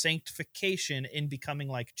their sanctification in becoming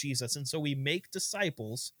like Jesus. And so we make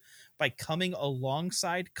disciples by coming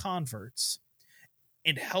alongside converts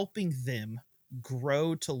and helping them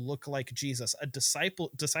grow to look like Jesus.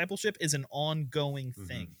 Discipleship is an ongoing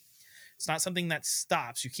thing. It's not something that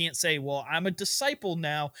stops. You can't say, well, I'm a disciple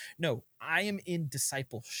now. No, I am in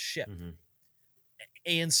discipleship.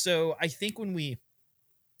 And so I think when we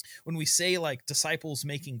say like disciples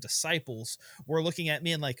making disciples, we're looking at,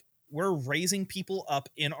 man, like we're raising people up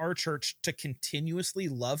in our church to continuously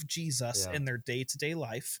love Jesus in their day-to-day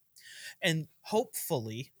life. And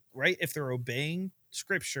hopefully, right, if they're obeying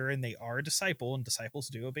scripture and they are a disciple, and disciples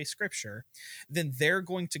do obey scripture, then they're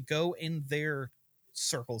going to go in their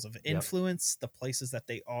circles of influence, the places that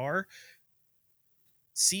they are,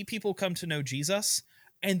 see people come to know Jesus,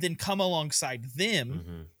 and then come alongside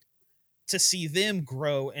them to see them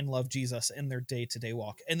grow and love Jesus in their day-to-day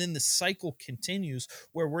walk. And then the cycle continues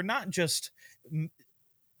where we're not just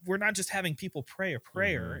having people pray a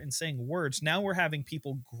prayer and saying words. Now we're having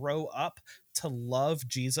people grow up to love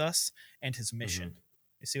Jesus and his mission.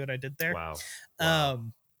 You see what I did there? Wow.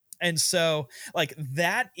 And so like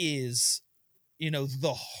that is,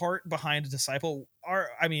 the heart behind a disciple.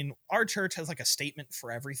 Our church has like a statement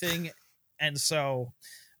for everything. And so,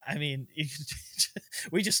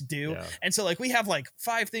 we just do. Yeah. And so like, we have like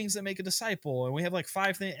 5 things that make a disciple, and we have like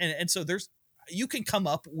 5 things. And so you can come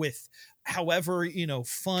up with however,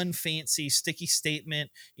 fun, fancy, sticky statement,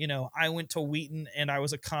 I went to Wheaton and I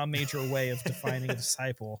was a comm major way of defining a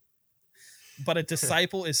disciple. But a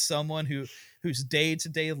disciple is someone whose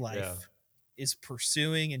day-to-day life is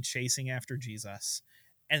pursuing and chasing after Jesus.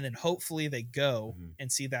 And then hopefully they go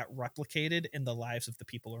and see that replicated in the lives of the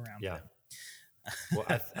people around them. Well,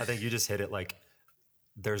 I think you just hit it. Like,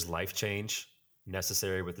 there's life change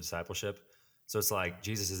necessary with the discipleship. So it's like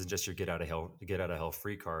Jesus isn't just your get out of hell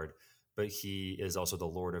free card, but he is also the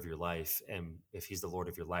Lord of your life. And if he's the Lord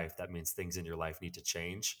of your life, that means things in your life need to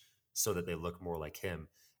change so that they look more like him.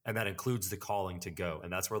 And that includes the calling to go.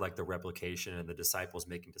 And that's where like the replication and the disciples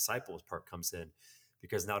making disciples part comes in,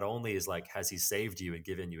 because not only is like, has he saved you and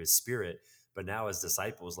given you his spirit, but now as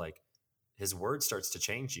disciples, like his word starts to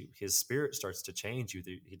change you. His spirit starts to change you.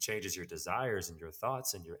 He changes your desires and your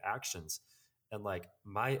thoughts and your actions. And like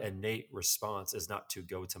my innate response is not to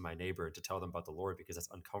go to my neighbor and to tell them about the Lord, because that's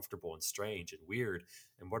uncomfortable and strange and weird.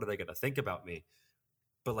 And what are they going to think about me?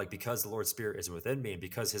 But like, because the Lord's Spirit is within me, and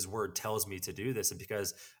because his word tells me to do this, and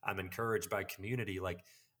because I'm encouraged by community, like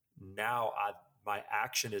now my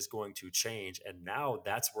action is going to change. And now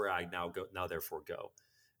that's where I now therefore go.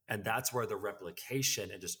 And that's where the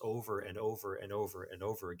replication, and just over and over and over and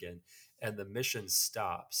over again. And the mission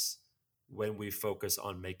stops when we focus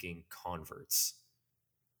on making converts,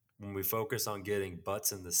 when we focus on getting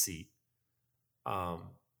butts in the seat,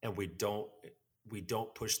 and we don't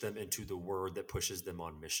push them into the word that pushes them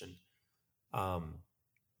on mission.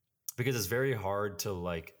 Because it's very hard to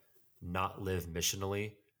like not live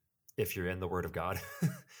missionally if you're in the word of God.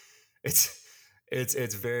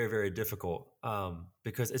 It's very, very difficult,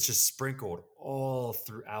 because it's just sprinkled all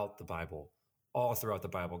throughout the Bible.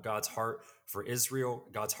 God's heart for Israel,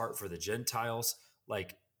 God's heart for the Gentiles.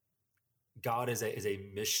 Like, God is a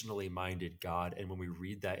missionally minded God. And when we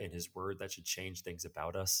read that in his word, that should change things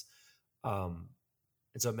about us. And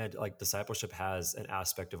so, man, like discipleship has an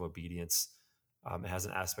aspect of obedience. It has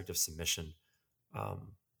an aspect of submission.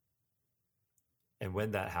 And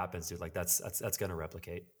when that happens, dude, like that's going to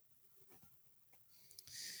replicate.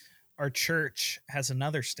 Our church has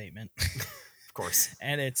another statement. Of course.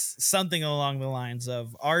 And it's something along the lines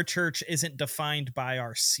of, our church isn't defined by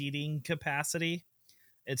our seating capacity.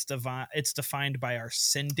 It's defined by our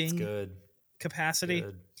sending capacity.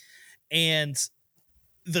 Good. And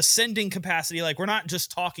the sending capacity, like, we're not just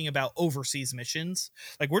talking about overseas missions.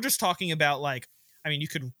 Like, we're just talking about, like, you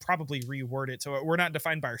could probably reword it. So we're not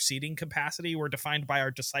defined by our seating capacity. We're defined by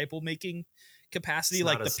our disciple making capacity.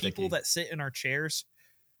 Like, the people that sit in our chairs.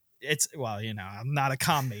 I'm not a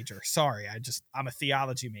comm major. Sorry. I'm a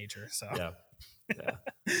theology major. So yeah.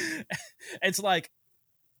 It's like,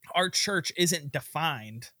 our church isn't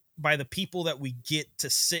defined by the people that we get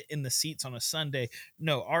to sit in the seats on a Sunday.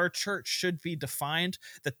 No, our church should be defined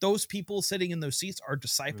that those people sitting in those seats are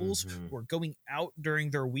disciples who are going out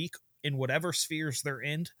during their week in whatever spheres they're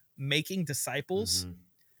in, making disciples,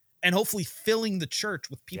 and hopefully filling the church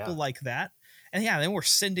with people like that. And then we're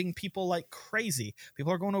sending people like crazy.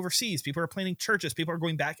 People are going overseas. People are planting churches. People are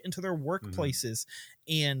going back into their workplaces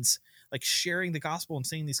and like sharing the gospel and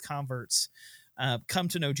seeing these converts come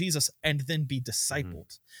to know Jesus and then be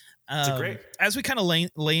discipled. As we kind of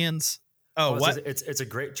lands. It's a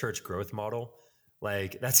great church growth model.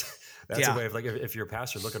 Like that's a way of, like, if you're a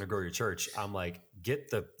pastor looking to grow your church, I'm like, get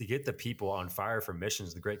the people on fire for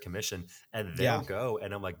missions, the Great Commission, and they'll go.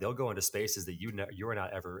 And I'm like, they'll go into spaces that you are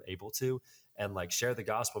not ever able to, and like share the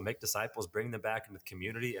gospel, make disciples, bring them back into the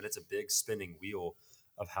community. And it's a big spinning wheel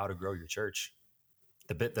of how to grow your church.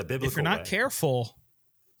 The biblical If you're not way.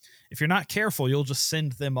 careful, you'll just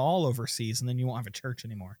send them all overseas, and then you won't have a church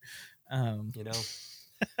anymore.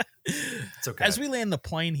 It's okay. As we land the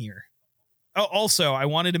plane here. Oh, also, I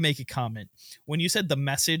wanted to make a comment. When you said the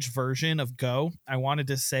Message version of Go, I wanted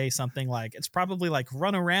to say something like, it's probably like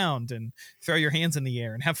run around and throw your hands in the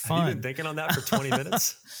air and have fun. Have you been thinking on that for 20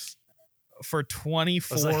 minutes? For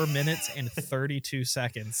 24 minutes and 32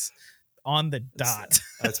 seconds on the dot.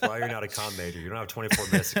 That's why you're not a comm major. You don't have 24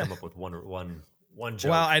 minutes to come up with one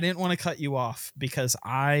joke. Well, I didn't want to cut you off because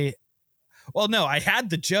I had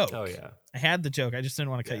the joke. Oh yeah. I had the joke. I just didn't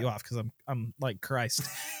want to cut you off because I'm like Christ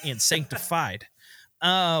and sanctified.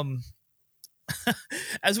 As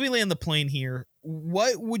we land the plane here,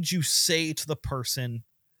 what would you say to the person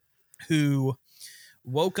who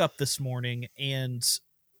woke up this morning and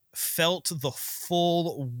felt the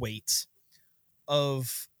full weight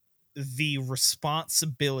of the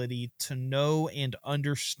responsibility to know and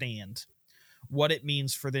understand what it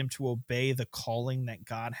means for them to obey the calling that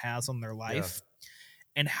God has on their life?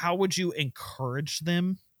 And how would you encourage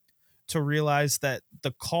them to realize that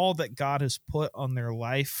the call that God has put on their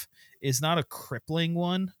life is not a crippling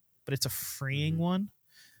one, but it's a freeing one?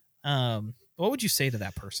 What would you say to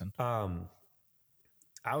that person? I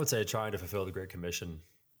would say trying to fulfill the Great Commission,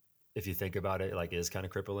 if you think about it, like, is kind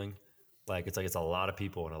of crippling. It's a lot of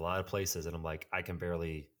people in a lot of places. And I'm like, I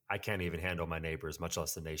can't even handle my neighbors, much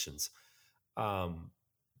less the nations.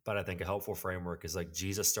 But I think a helpful framework is like,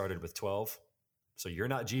 Jesus started with 12. So you're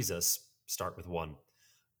not Jesus, start with 1.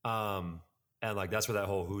 And like, that's where that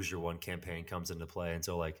whole Who's Your One campaign comes into play. And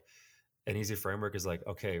so like an easy framework is like,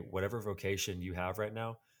 okay, whatever vocation you have right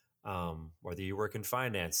now, whether you work in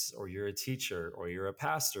finance or you're a teacher or you're a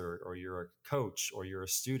pastor or you're a coach or you're a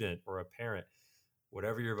student or a parent,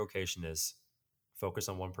 whatever your vocation is, focus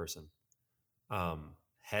on one person.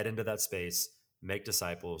 Head into that space, make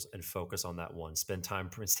disciples, and focus on that one. Spend time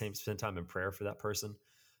in prayer for that person.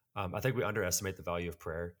 I think we underestimate the value of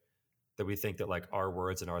prayer, that we think that like our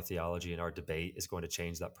words and our theology and our debate is going to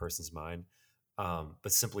change that person's mind.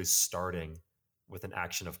 But simply starting with an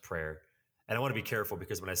action of prayer. And I want to be careful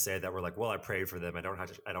because when I say that, we're like, well, I prayed for them. I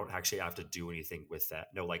don't actually have to do anything with that.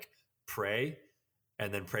 No, like, pray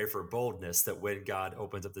and then pray for boldness that when God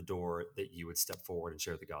opens up the door, that you would step forward and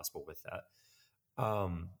share the gospel with that.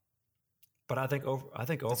 But I think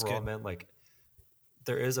overall, man, like,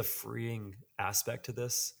 there is a freeing aspect to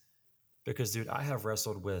this because, dude, I have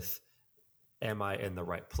wrestled with, am I in the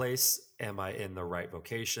right place? Am I in the right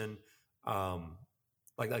vocation?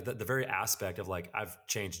 Like the very aspect of like, I've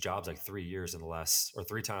changed jobs like 3 times in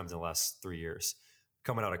the last 3 years,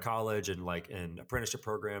 coming out of college and like in apprenticeship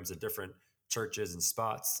programs and different churches and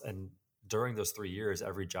spots. And during those 3 years,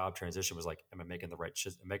 every job transition was like, am I making the right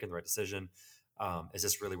decision? Is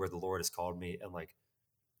this really where the Lord has called me? And like,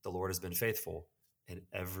 the Lord has been faithful in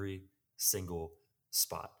every single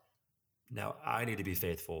spot. Now I need to be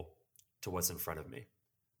faithful to what's in front of me.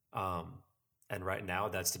 And right now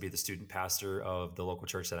that's to be the student pastor of the local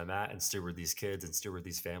church that I'm at and steward these kids and steward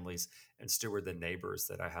these families and steward the neighbors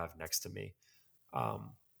that I have next to me.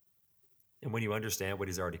 And when you understand what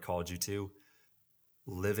he's already called you to,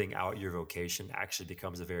 living out your vocation actually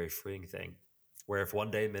becomes a very freeing thing, where if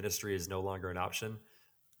one day ministry is no longer an option,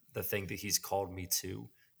 the thing that he's called me to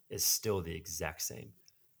is still the exact same.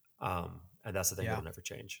 And that's the thing that'll never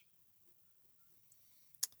change.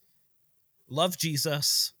 Love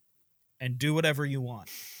Jesus and do whatever you want,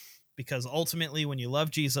 because ultimately when you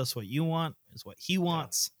love Jesus, what you want is what he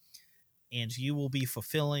wants, and you will be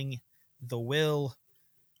fulfilling the will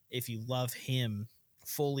if you love him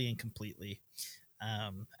fully and completely.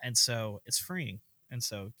 And so it's freeing. And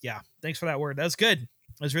so, thanks for that word. That was good.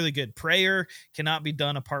 That was really good. Prayer cannot be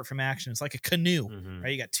done apart from action. It's like a canoe,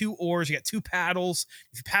 right? You got 2 oars, you got 2 paddles.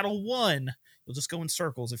 If you paddle one, you'll just go in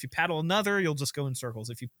circles. If you paddle another, you'll just go in circles.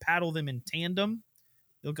 If you paddle them in tandem,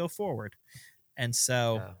 you'll go forward. And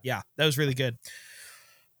so, that was really good.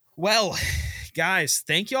 Well, guys,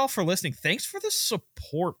 thank you all for listening. Thanks for the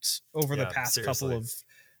support over the past couple of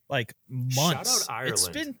like months. Shout out Ireland. It's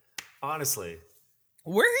been, honestly,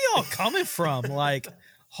 where are y'all coming from? Like,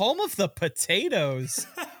 home of the potatoes,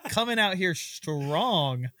 coming out here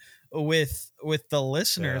strong with the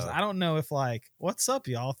listeners. I don't know if like, what's up,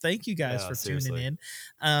 y'all? Thank you guys for tuning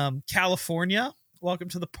in. California, welcome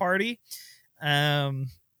to the party. What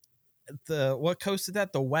coast is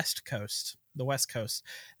that? The West Coast.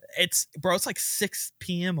 It's like 6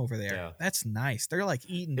 p.m. over there. That's nice. They're like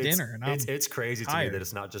eating dinner, and it's crazy to me that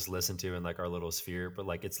it's not just listened to in like our little sphere, but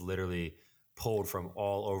like it's literally pulled from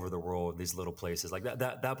all over the world, these little places. Like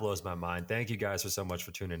that blows my mind. Thank you guys so much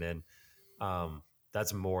for tuning in.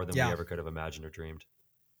 That's more than we ever could have imagined or dreamed.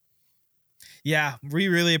 Yeah, we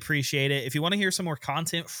really appreciate it. If you want to hear some more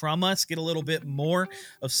content from us, get a little bit more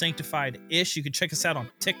of Sanctified-ish, you can check us out on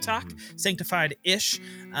TikTok, Sanctified-ish.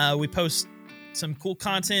 We post some cool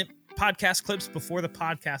content, podcast clips before the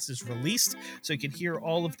podcast is released, so you can hear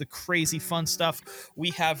all of the crazy fun stuff we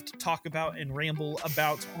have to talk about and ramble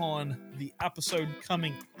about on the episode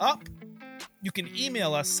coming up. You can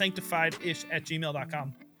email us,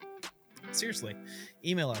 sanctifiedish@gmail.com. Seriously,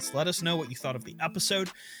 email us. Let us know what you thought of the episode.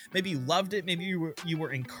 Maybe you loved it. Maybe you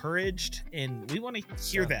were encouraged, and we want to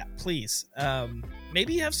hear that, please.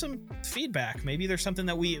 Maybe you have some feedback. Maybe there's something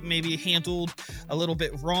that we maybe handled a little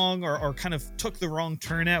bit wrong or kind of took the wrong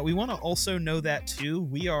turn at. We want to also know that too.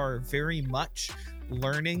 We are very much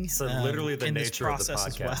learning. So literally the nature of the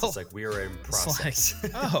podcast is like we are in process.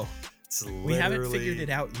 It's like, we haven't figured it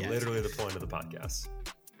out yet. Literally the point of the podcast.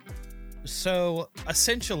 So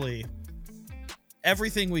essentially,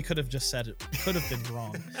 everything we could have just said could have been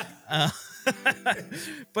wrong.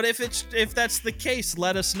 But if that's the case,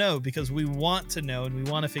 let us know, because we want to know and we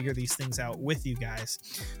want to figure these things out with you guys.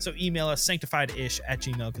 So email us,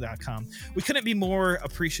 sanctifiedish@gmail.com. We couldn't be more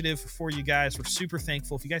appreciative for you guys. We're super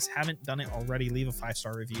thankful. If you guys haven't done it already, leave a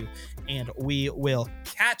 5-star review, and we will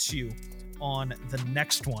catch you on the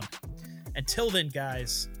next one. Until then,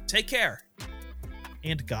 guys, take care,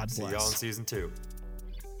 and God bless. See y'all in season 2.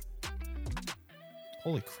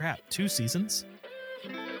 Holy crap, 2 seasons?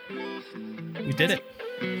 We did it.